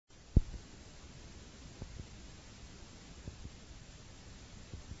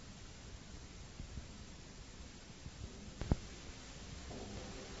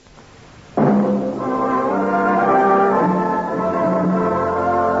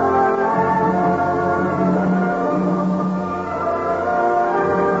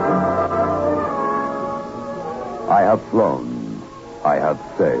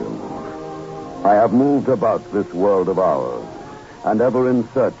have moved about this world of ours, and ever in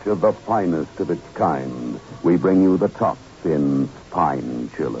search of the finest of its kind, we bring you the tops in Spine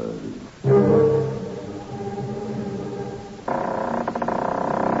Chillers.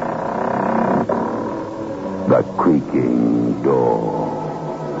 The Creaking Door.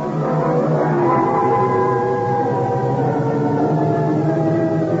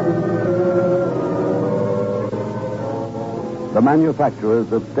 The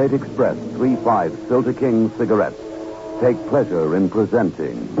manufacturers of State Express 3.5 Silter King cigarettes take pleasure in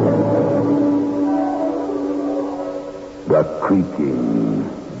presenting The Creaking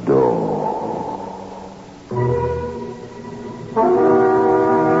Door.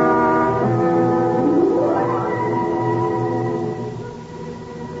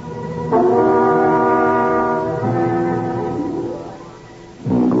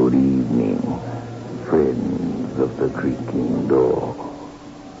 Good evening, friends of The Creaking Door.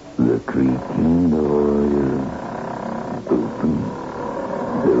 The creaking door is open.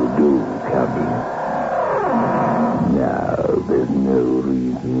 So do come in. Now there's no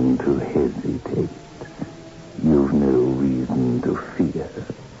reason to hesitate. You've no reason to fear.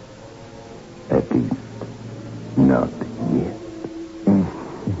 At least, not yet.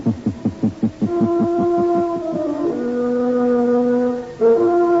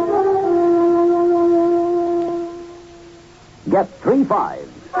 Get 3.5.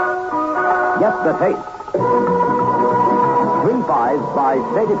 Get the taste. 3.5 by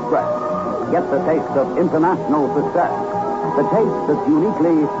State Express. Get the taste of international success. The taste that's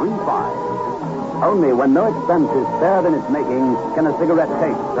uniquely 3.5. Only when no expense is spared in its making can a cigarette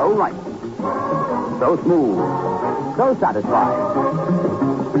taste so right, so smooth, so satisfying.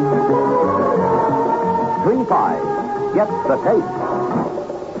 3.5. Get the taste.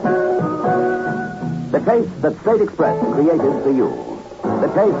 The taste that State Express created for you. The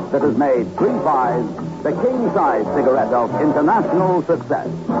taste that has made 3.5 the king-size cigarette of international success.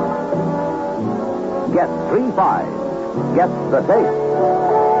 Get 3.5. Get the taste.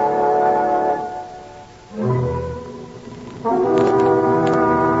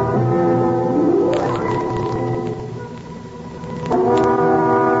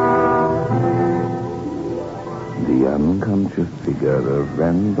 The unconscious figure of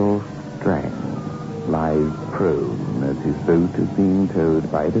Randolph Strang lies prone as his boat is being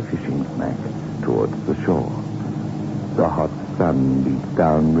towed by the fishing smack towards the shore. The hot sun beats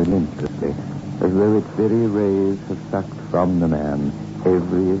down relentlessly, as though its very rays have sucked from the man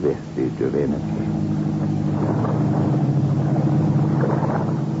every vestige of energy.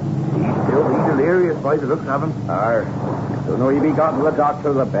 He's still be delirious by the looks of him. The sooner he be got to the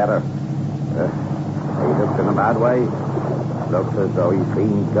doctor, the better. He looks in a bad way. Looks as though he's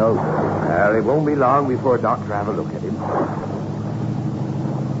seen ghosts. Well, it won't be long before Doctor have a look at him.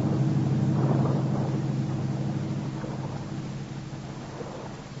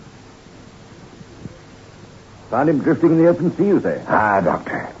 Found him drifting in the open sea, you say?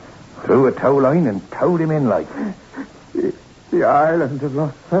 Doctor. Threw a tow line and towed him in like. The island of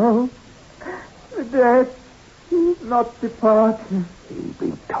lost souls. The dead. Not departed. He'd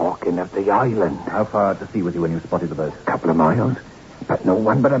be talking of the island. How far out to sea was he when you spotted the boat? A couple of miles. But no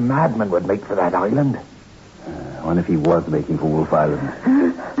one but a madman would make for that island. I wonder if he was making for Wolf Island.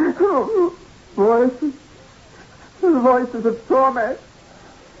 Voices. The voices of torment.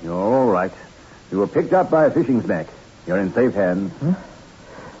 You're all right. You were picked up by a fishing smack. You're in safe hands. Huh?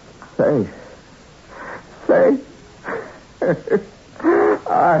 Safe.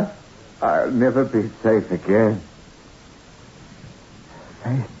 I'll never be safe again.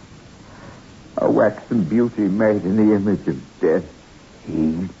 Safe. A waxen beauty made in the image of death.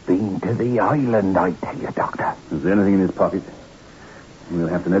 He's been to the island, I tell you, Doctor. Is there anything in his pocket? We'll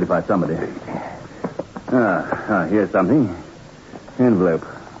have to notify somebody. Here's something. Envelope.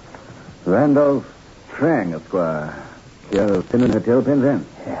 Randolph Strang, Esquire. Care of Pin and Hotel Penzance.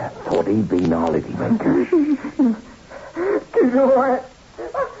 Yeah, thought he'd been holiday maker. You know what?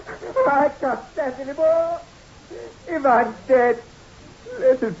 I can't stand anymore. If I'm dead,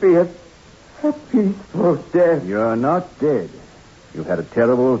 let it be a peaceful death. You're not dead. You've had a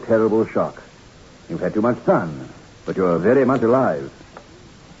terrible, terrible shock. You've had too much sun, but you're very much alive.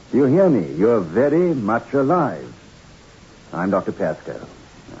 Do you hear me? You're very much alive. I'm Dr. Pascoe.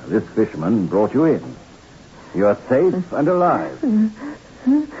 Now, this fisherman brought you in. You're safe and alive.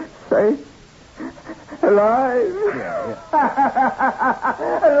 Safe? Alive? Yeah.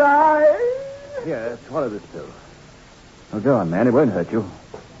 Alive? Here, swallow this pill. Oh, go on, man. It won't hurt you.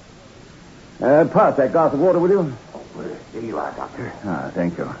 Pass that glass of water, will you? Here you are, Doctor.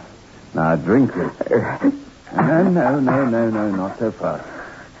 Thank you. Now, drink it. No, not so fast.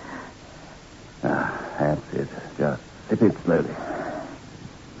 That's it. Just sip it slowly.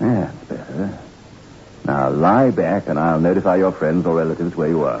 That's better. Now lie back and I'll notify your friends or relatives where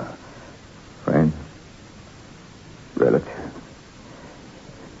you are. Friends, relatives.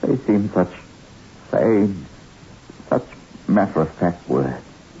 They seem such sane, such matter-of-fact words.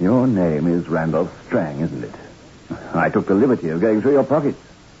 Your name is Randolph Strang, isn't it? I took the liberty of going through your pockets.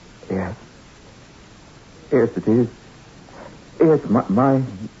 Yes. Yes, it is. Yes, my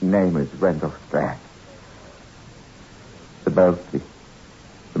name is Randolph Strang. The boat,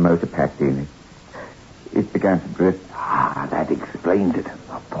 the motor packed in, it began to drift. That explains it.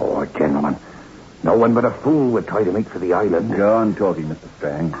 A poor gentleman. No one but a fool would try to make for the island. Go on talking, Mr.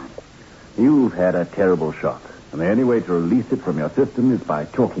 Strang. You've had a terrible shock, and the only way to release it from your system is by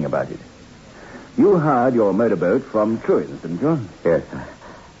talking about it. You hired your motorboat from Truins, didn't you? Yes.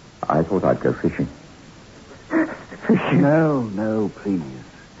 I thought I'd go fishing. Fishing? No, please.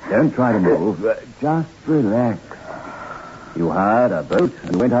 Don't try to move. Just relax. You hired a boat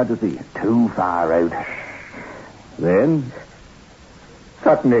and went out to sea. Too far out. Then?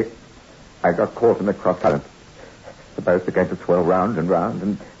 Suddenly, I got caught in the cross current. The boat began to swirl round and round,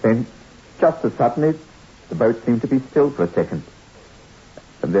 and then, just as suddenly, the boat seemed to be still for a second.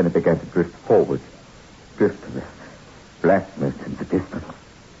 And then it began to drift forward. Drift to the blackness in the distance.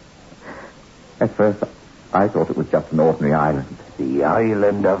 At first, I thought it was just an ordinary island. The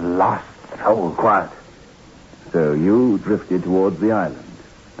island of lost souls. Quiet. So you drifted towards the island.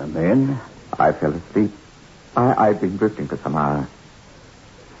 And then? I fell asleep. I'd been drifting for some hours.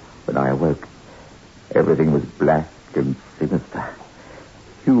 When I awoke, everything was black and sinister.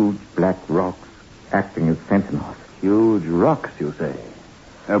 Huge black rocks acting as sentinels. Huge rocks, you say?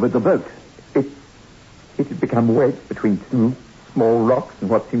 But the boat? It had become wedged between two small rocks in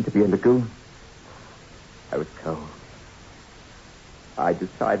what seemed to be a lagoon. I was cold. I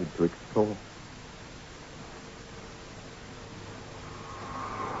decided to explore.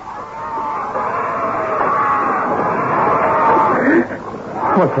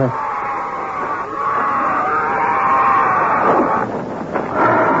 What's that?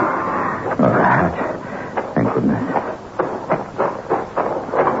 All right. Thank goodness.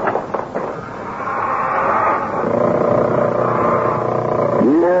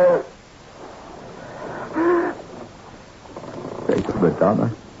 No. Face of Madonna.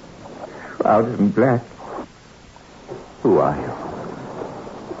 Shrouded in black. Who are you?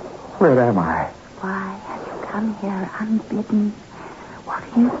 Where am I? Why have you come here unbidden? What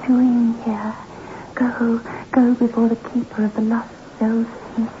are you doing here? Go before the keeper of the lost souls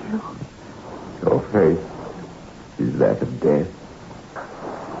sees you. Your face is that of death.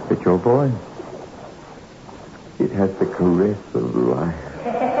 But your voice, it has the caress of life.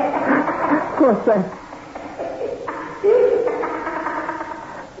 What's that?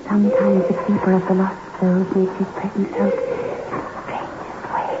 Sometimes the keeper of the lost souls makes his presence felt in the strangest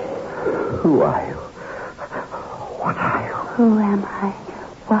way. Who are you? What are you? Who am I?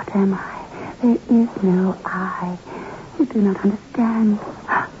 What am I? There is no I. You do not understand.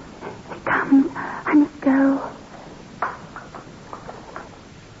 He comes. I must go.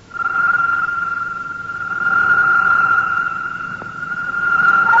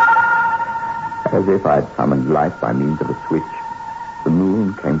 As if I'd summoned light by means of a switch, the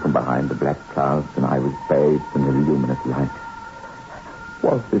moon came from behind the black clouds, and I was bathed in the luminous light.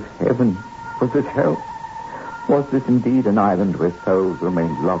 Was this heaven? Was this hell? Was this indeed an island where souls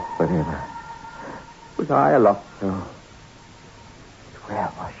remained lost forever? Was I a lost soul? Where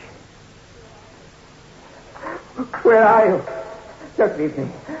was she? Where are you? Don't leave me.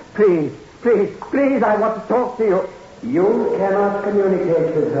 Please, please, please, I want to talk to you. You cannot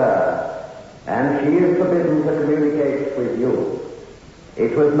communicate with her, and she is forbidden to communicate with you.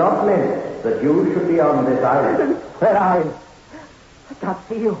 It was not meant that you should be on this island. Where are you? I can't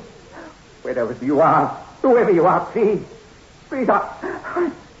see you. Wherever you are, whoever you are, please. Please,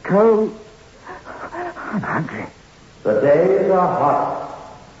 I'm cold. I'm hungry. The days are hot,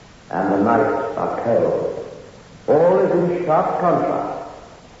 and the nights are cold. All is in sharp contrast.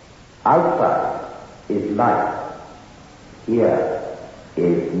 Outside is light. Here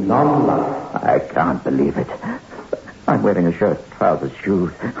is non-light. I can't believe it. I'm wearing a shirt, trousers,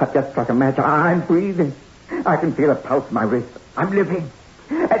 shoes. I've just struck a match. I'm breathing. I can feel a pulse in my wrist. I'm living.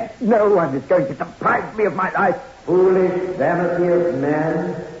 And no one is going to deprive me of my life. Foolish vanity of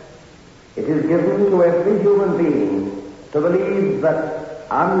man. It is given to every human being to believe that,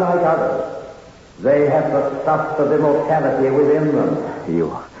 unlike others, they have the stuff of immortality within them.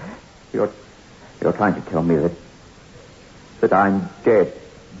 You're trying to tell me that I'm dead.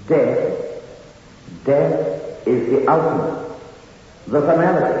 Death is the ultimate, the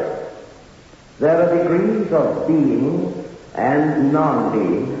finality. There are degrees of being and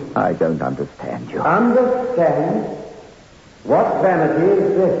non-being. I don't understand you. Understand? What vanity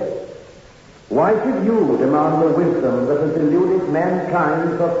is this? Why should you demand the wisdom that has eluded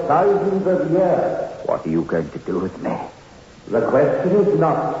mankind for thousands of years? What are you going to do with me? The question is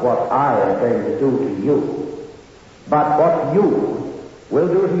not what I am going to do to you, but what you will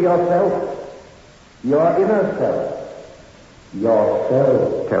do to yourself, your inner self, your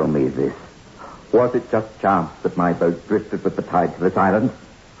soul. Tell me this. Was it just chance that my boat drifted with the tide to this island?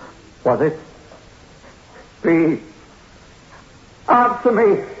 Was it? Please, answer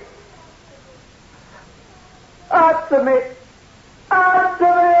me. Answer me.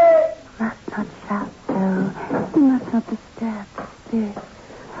 Answer me. Must not shout so. You must not disturb the spirit.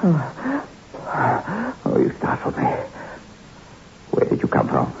 Oh, you startled me. Where did you come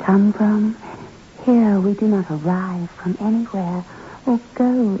from? Come from? Here we do not arrive from anywhere or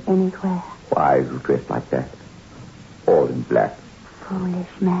go anywhere. Why are you dressed like that? All in black.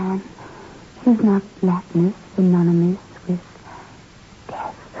 Foolish man. Is not blackness synonymous with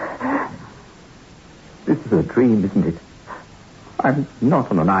death? This is a dream, isn't it? I'm not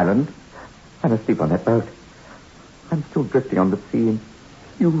on an island. I'm asleep on that boat. I'm still drifting on the sea, and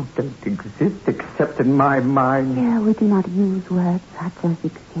you don't exist except in my mind. Here we do not use words such as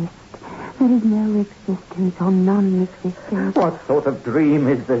exist. There is no existence or non-existence. What sort of dream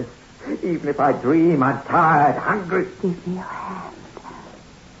is this? Even if I dream, I'm tired, hungry. Give me your hand.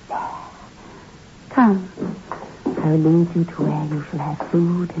 There. Come. I will lead you to where you shall have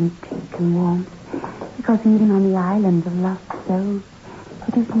food and drink and warmth. Because even on the island of lost souls,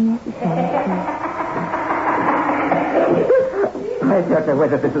 it is necessary I don't know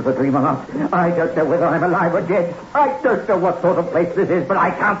whether this is a dream or not. I don't know whether I'm alive or dead. I don't know what sort of place this is, but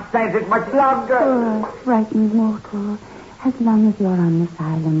I can't stand it much longer. Oh, frightened mortal. As long as you're on this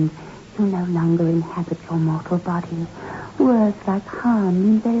island, you no longer inhabit your mortal body. Words like harm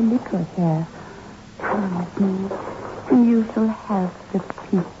mean very little here. Come with me, and you shall have the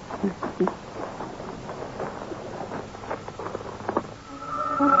peace you seek.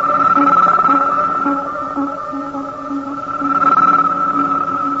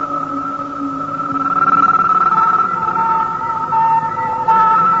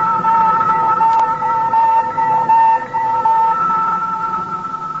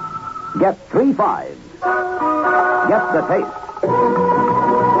 Get 3 5s. Get the taste. 3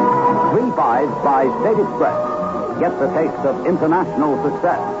 5s by State Express. Get the taste of international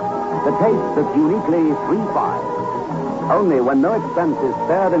success. The taste that's uniquely 3 5s. Only when no expense is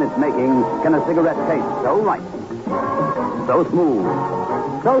spared in its making can a cigarette taste so right, so smooth,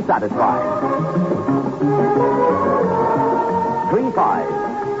 so satisfying. 3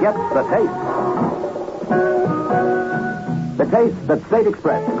 5s. Get the taste. The taste that State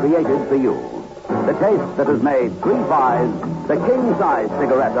Express created for you. The taste that has made 3 5s the king-size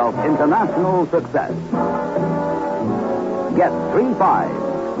cigarette of international success. Get 3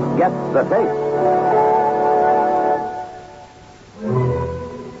 5s. Get the taste.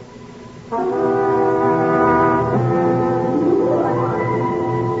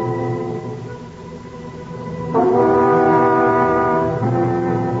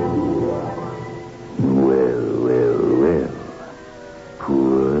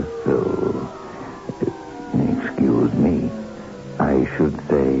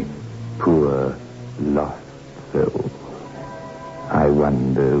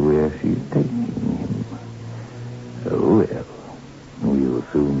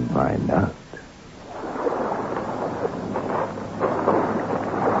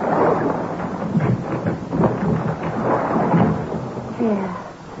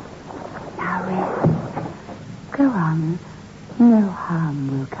 No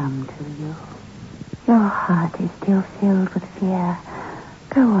harm will come to you. Your heart is still filled with fear.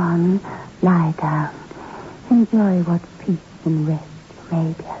 Go on, lie down. Enjoy what peace and rest you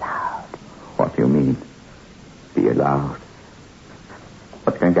may be allowed. What do you mean? Be allowed?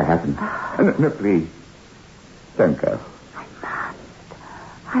 What's going to happen? No, please. Don't go.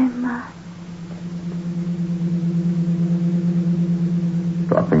 I must.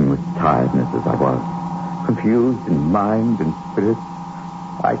 Dropping with tiredness as I was, confused in mind and spirit,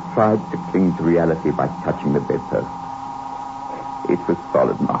 I tried to cling to reality by touching the bedpost. It was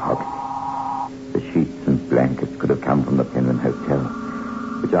solid mahogany. The sheets and blankets could have come from the Penland Hotel,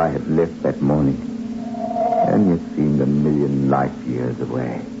 which I had left that morning, and yet seemed a million light years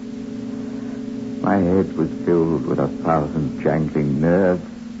away. My head was filled with 1,000 jangling nerves,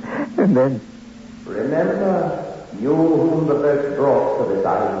 and then... Remember, you whom the boat brought to this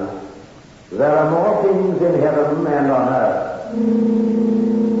island, there are more things in heaven and on earth.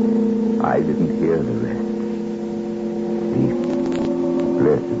 I didn't hear the rest. Sleep,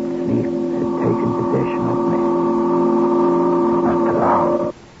 blessed sleep, had taken possession of me. Not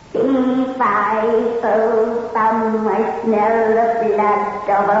long. If I so some I smell the blood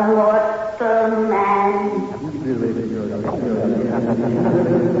of a mortal man.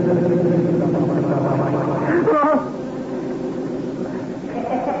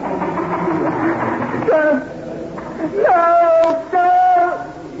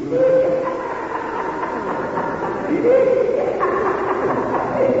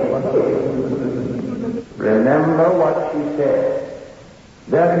 Remember what she said.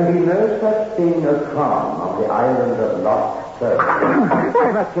 There can be no such thing as calm on the island of lost souls.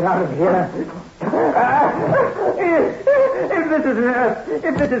 I must get out of here. If this isn't Earth,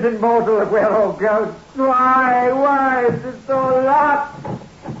 if this isn't mortal, we're all ghosts. Why is this so locked?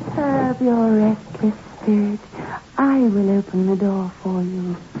 Serve your restless spirit. I will open the door for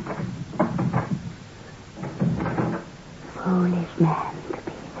you. Foolish man to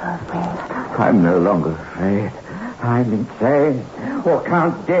be so afraid. I'm no longer afraid. I'm insane. Or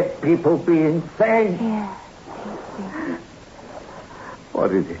can't dead people be insane? Here,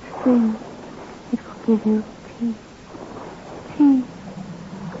 What is it? drink. It will give you peace. Peace.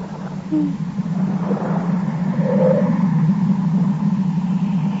 Peace.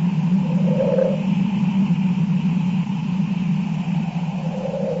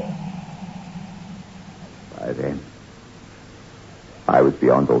 By then, I was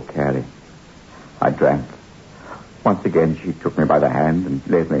beyond all caring. I drank. Once again, she took me by the hand and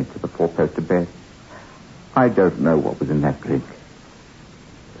led me to the four-poster bed. I don't know what was in that drink.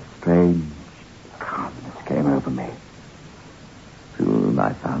 A strange calmness came over me. Soon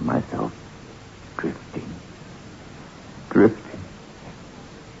I found myself drifting.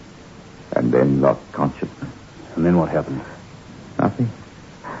 And then lost consciousness. And then what happened? Nothing.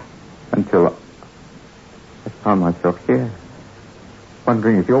 Until I found myself here.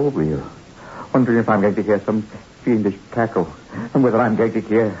 Wondering if you're real. Wondering if I'm going to hear some fiendish cackle. And whether I'm going to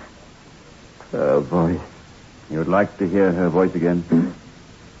hear her voice. You'd like to hear her voice again?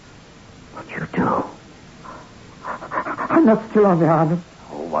 What you do? I'm not still on the island.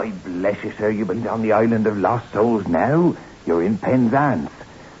 Oh, why, bless you, sir, you've been on the island of lost souls now. You're in Penzance.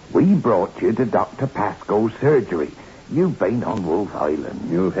 We brought you to Dr. Pascoe's surgery. You've been on Wolf Island.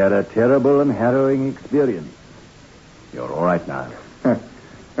 You've had a terrible and harrowing experience. You're all right now.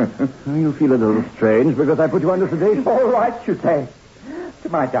 You feel a little strange because I put you under sedation. All right, you say. To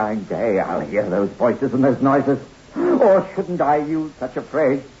my dying day, I'll hear those voices and those noises. Or shouldn't I use such a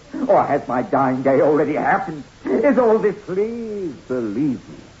phrase? Or has my dying day already happened? Is all this... Please believe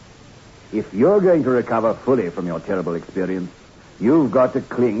me. If you're going to recover fully from your terrible experience, you've got to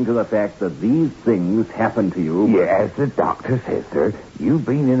cling to the fact that these things happen to you. Yes, the doctor says, sir, you've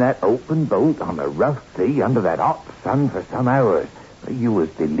been in that open boat on a rough sea under that hot sun for some hours. You was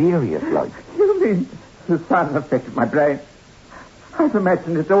delirious like. You mean the sun affected my brain? I've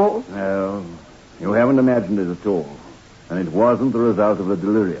imagined it all. No, you haven't imagined it at all. And it wasn't the result of a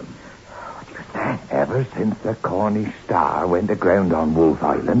delirium. What do you say? Ever since the Cornish Star went aground on Wolf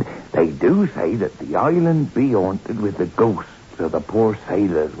Island, they do say that the island be haunted with the ghosts of the poor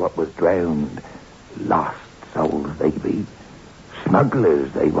sailors what was drowned. Lost souls they be.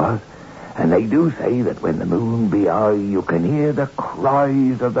 Smugglers they was. And they do say that when the moon be high, you can hear the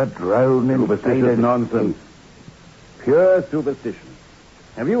cries of the drowning Superstitious sailors. nonsense. Pure superstition.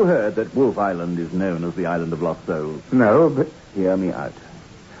 Have you heard that Wolf Island is known as the Island of Lost Souls? No, but... Hear me out.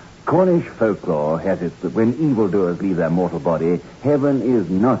 Cornish folklore has it that when evildoers leave their mortal body, heaven is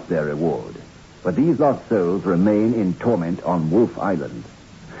not their reward. But these lost souls remain in torment on Wolf Island.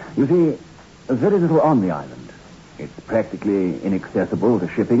 You see, there's very little on the island. It's practically inaccessible to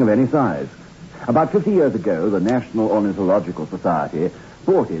shipping of any size. About 50 years ago, the National Ornithological Society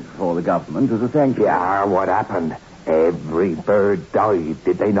bought it for the government as a sanctuary. Yeah, what happened? Every bird died,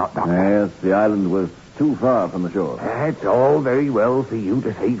 did they not, Doctor? Yes, the island was too far from the shore. It's all very well for you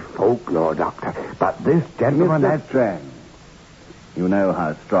to say folklore, Doctor, but this gentleman has... Mr. Strang, you know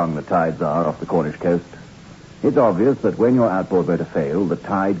how strong the tides are off the Cornish coast. It's obvious that when your outboard motor failed, the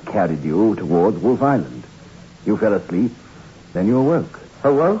tide carried you towards Wolf Island. You fell asleep, then you awoke.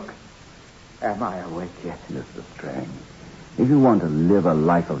 Awoke? Am I awake yet? Mr. Strang, if you want to live a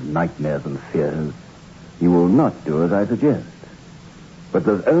life of nightmares and fears, you will not do as I suggest. But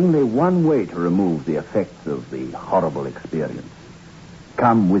there's only one way to remove the effects of the horrible experience.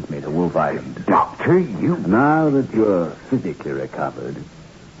 Come with me to Wolf Island. Doctor, you... Now that you're physically recovered,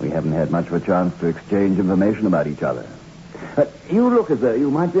 we haven't had much of a chance to exchange information about each other. You look as though you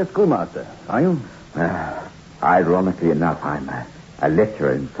might be a schoolmaster, are you? Ironically enough, I'm a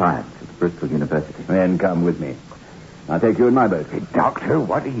lecturer in science at Bristol University. Then come with me. I'll take you in my boat. Doctor,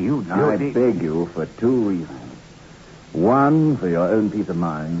 what are you doing? I beg you for two reasons. One, for your own peace of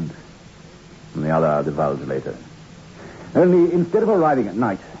mind, and the other I'll divulge later. Only, instead of arriving at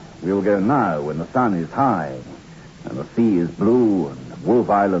night, we will go now when the sun is high, and the sea is blue, and Wolf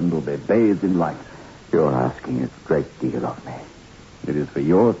Island will be bathed in light. You're asking a great deal of me. It is for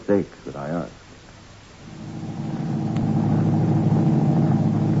your sake that I ask.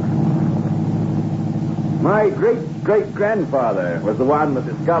 My great-great-grandfather was the one that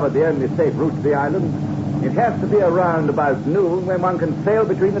discovered the only safe route to the island. It has to be around about noon when one can sail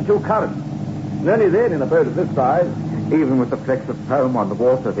between the two currents. And only then in a boat of this size. Even with the flecks of foam on the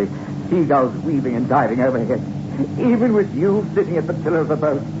water, the seagulls weaving and diving overhead. Even with you sitting at the tiller of the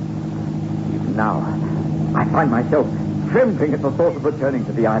boat. Even now, I find myself trembling at the thought of returning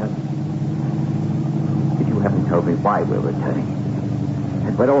to the island. But you haven't told me why we're returning.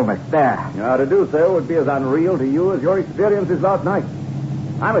 And we're almost there. Now, to do so would be as unreal to you as your experiences last night.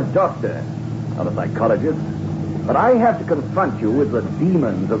 I'm a doctor, not a psychologist, but I have to confront you with the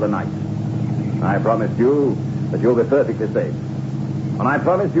demons of the night. I promised you that you'll be perfectly safe. And I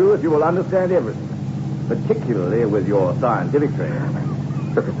promise you that you will understand everything, particularly with your scientific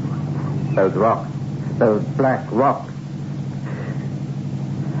training. Look at them. Those rocks. Those black rocks.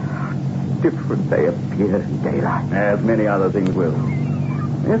 How different they appear in daylight. As many other things will.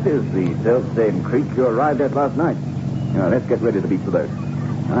 This is the self-same creek you arrived at last night. Now, let's get ready to beach the boat.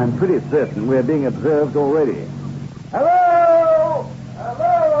 I'm pretty certain we're being observed already. Hello!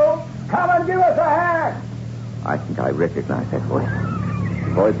 Hello! Come and give us a hand! I think I recognize that voice.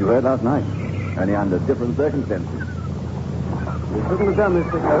 The voice you heard last night, only under different circumstances. We couldn't have done this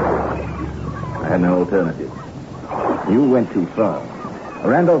together. I had no alternative. You went too far.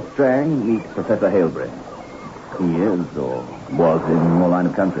 Randolph Strang meets Professor Halebury. He is, or was, in your line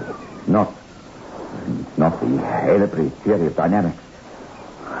of country. Not the Halebury theory of dynamics.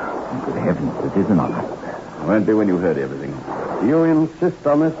 Good heavens, it is another. It won't be when you've heard everything. You insist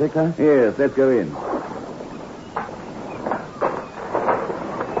on this, Vicar? Yes, let's go in.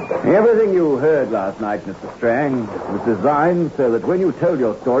 Everything you heard last night, Mr. Strang, was designed so that when you told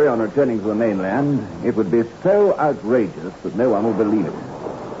your story on returning to the mainland, it would be so outrageous that no one will believe it.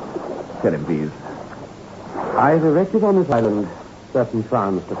 Tell him, please. I've erected on this island certain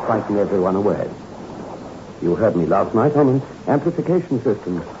sounds to frighten everyone away. You heard me last night on an amplification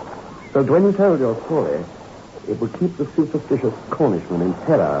system. So when you told your story, it would keep the superstitious Cornishmen in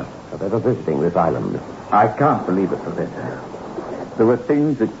terror of ever visiting this island. I can't believe it, Professor. There were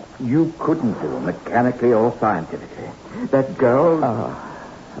things that you couldn't do mechanically or scientifically. That girl...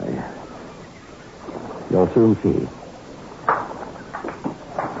 You'll soon see.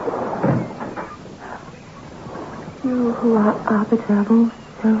 You who are arbiter of all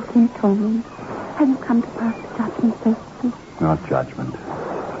souls in torment, have you come to pass judgment so soon? Not judgment.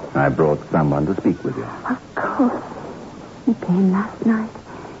 I brought someone to speak with you. Of course. He came last night.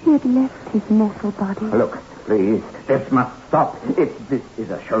 He had left his mortal body. Look, please, this must stop. This is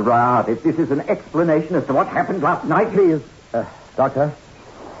a charade. If this is an explanation as to what happened last night, please. Doctor,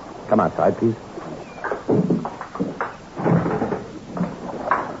 come outside, please.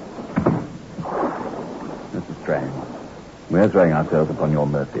 Mr. Strang, we're throwing ourselves upon your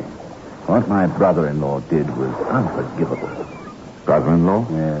mercy. What my brother-in-law did was unforgivable. Brother-in-law?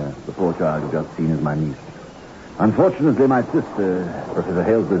 Yes, the poor child you've just seen is my niece. Unfortunately, my sister, Professor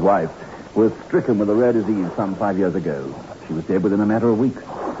Halebury's wife, was stricken with a rare disease some 5 years ago. She was dead within a matter of weeks.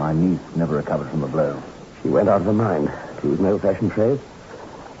 My niece never recovered from the blow. She went out of her mind, to use an old-fashioned phrase.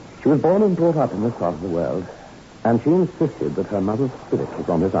 She was born and brought up in this part of the world, and she insisted that her mother's spirit was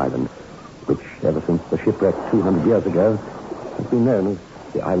on this island, which, ever since the shipwreck 200 years ago, has been known as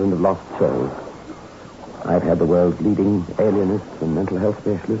the Island of Lost Souls. I've had the world's leading alienist and mental health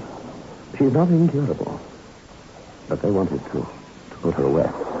specialist. She's not incurable, but they wanted to put her away.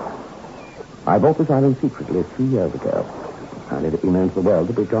 I bought this island secretly 3 years ago. I let it be known to the world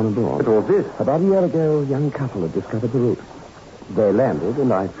that we'd gone aboard. But all this... About a year ago, a young couple had discovered the route. They landed,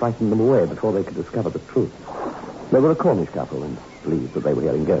 and I frightened them away before they could discover the truth. They were a Cornish couple and believed that they were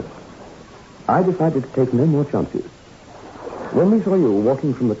hearing ghosts. I decided to take no more chances. When we saw you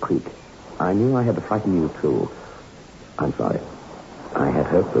walking from the creek, I knew I had to frighten you, too. I'm sorry. I had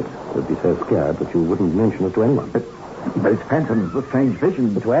hoped that you'd be so scared that you wouldn't mention it to anyone. But those phantoms were strange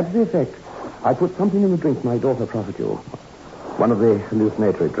visions. But to add to the effect, I put something in the drink my daughter proffered you. One of the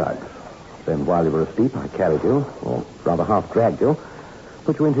hallucinatory drugs. Then while you were asleep, I carried you, or rather half dragged you,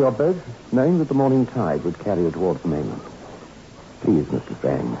 put you into your boat, knowing that the morning tide would carry you towards the mainland. Please, Mr.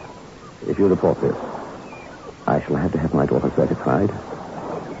 Strang, if you report this, I shall have to have my daughter certified.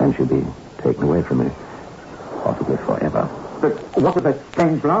 And she'll be taken away from me. Possibly forever. But what was that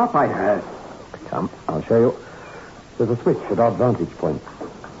strange laugh I heard? Come, I'll show you. There's a switch at our vantage point.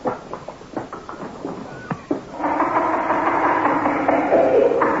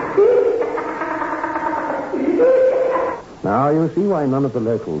 Now, you see why none of the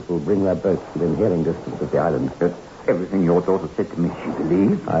locals will bring their boats within hearing distance of the island. Everything your daughter said to me, she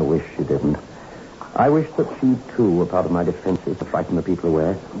believed. I wish she didn't. I wish that she, too, were part of my defenses to frighten the people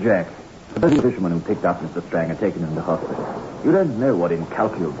away. Jack, the fisherman who picked up Mr. Strang and taken him to hospital. You don't know what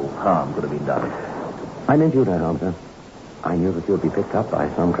incalculable harm could have been done. I meant you no harm, sir. I knew that you would be picked up by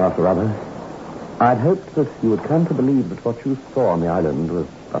some craft or other. I'd hoped that you would come to believe that what you saw on the island was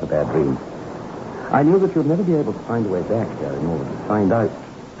but a bad dream. I knew that you'd never be able to find a way back there in order to find out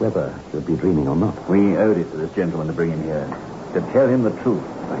whether you'd be dreaming or not. We owed it to this gentleman to bring him here, to tell him the truth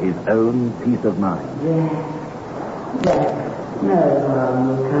for his own peace of mind. Yes. No harm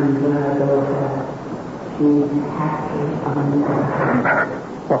will come to our daughter. She's happy on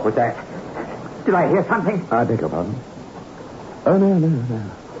earth. What was that? Did I hear something? I beg your pardon. Oh, no.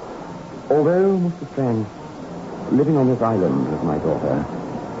 Although, Mr. Strang, living on this island with my daughter,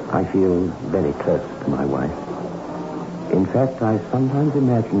 I feel very close to my wife. In fact, I sometimes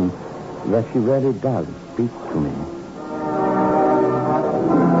imagine that she really does speak to me.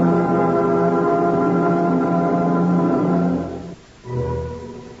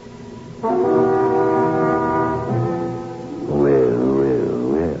 Well.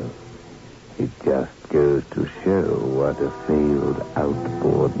 It just goes to show what a failed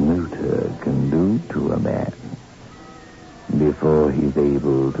outboard motor can do to a man. Before he's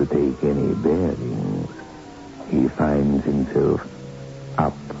able to take any bearings, he finds himself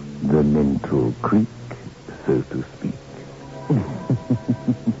up the mental creek, so to speak.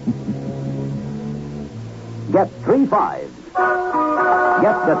 Get 3 5s.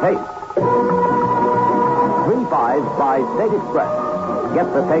 Get the taste. 3 5s by State Express. Get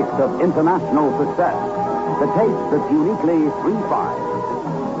the taste of international success. The taste that's uniquely 3 5s.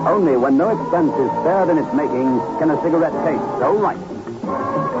 Only when no expense is spared in its making can a cigarette taste so right,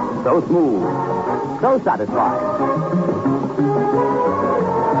 so smooth, so satisfying.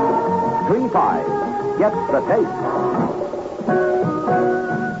 3 5s. Get the taste.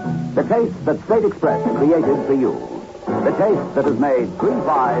 The taste that State Express created for you. The taste that has made 3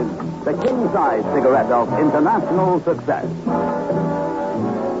 5s the king-size cigarette of international success.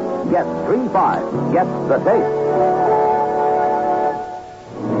 Get 3 5s. Get the taste.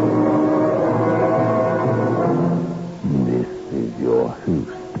 This is your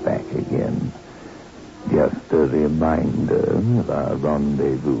host back again. Just a reminder of our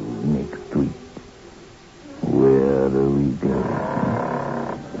rendezvous next week. Where are we going?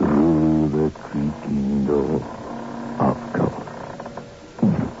 Through the creaking door, of course.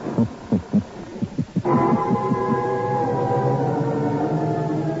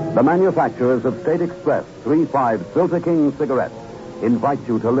 The manufacturers of State Express 3-5 Filter King cigarettes invite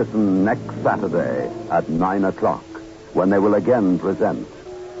you to listen next Saturday at 9 o'clock when they will again present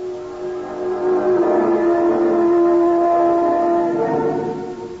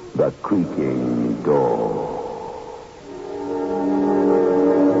The Creaking Door.